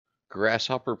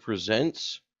Grasshopper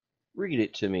presents Read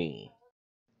It to Me.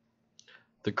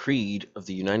 The Creed of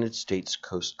the United States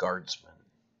Coast Guardsman.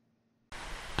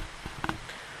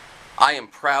 I am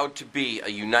proud to be a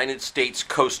United States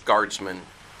Coast Guardsman.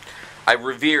 I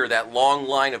revere that long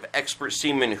line of expert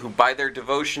seamen who, by their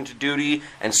devotion to duty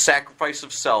and sacrifice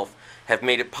of self, have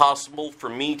made it possible for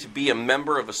me to be a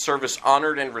member of a service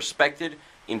honored and respected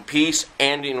in peace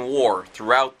and in war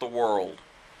throughout the world.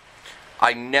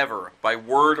 I never, by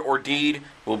word or deed,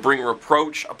 will bring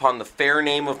reproach upon the fair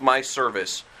name of my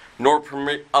service, nor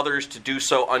permit others to do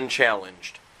so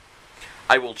unchallenged.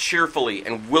 I will cheerfully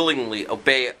and willingly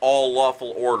obey all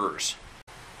lawful orders.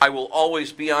 I will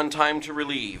always be on time to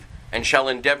relieve, and shall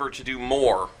endeavor to do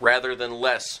more rather than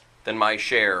less than my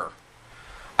share.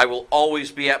 I will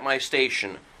always be at my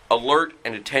station, alert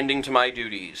and attending to my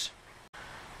duties.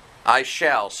 I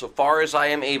shall, so far as I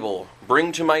am able,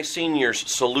 bring to my seniors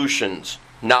solutions,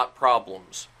 not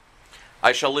problems.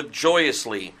 I shall live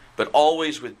joyously, but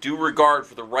always with due regard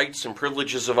for the rights and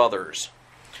privileges of others.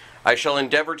 I shall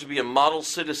endeavor to be a model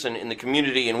citizen in the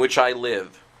community in which I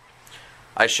live.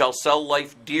 I shall sell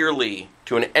life dearly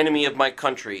to an enemy of my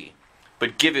country,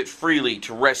 but give it freely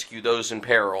to rescue those in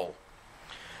peril.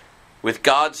 With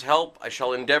God's help, I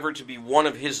shall endeavor to be one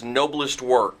of His noblest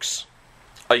works,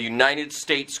 a United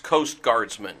States Coast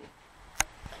Guardsman.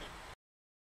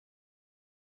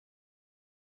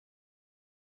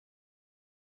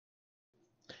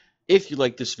 If you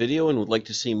like this video and would like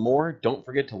to see more, don't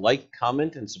forget to like,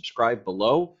 comment, and subscribe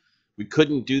below. We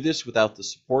couldn't do this without the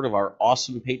support of our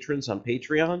awesome patrons on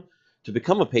Patreon. To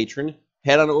become a patron,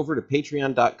 head on over to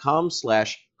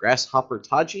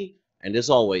patreon.com/grasshoppertaji, and as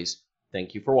always,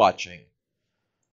 thank you for watching.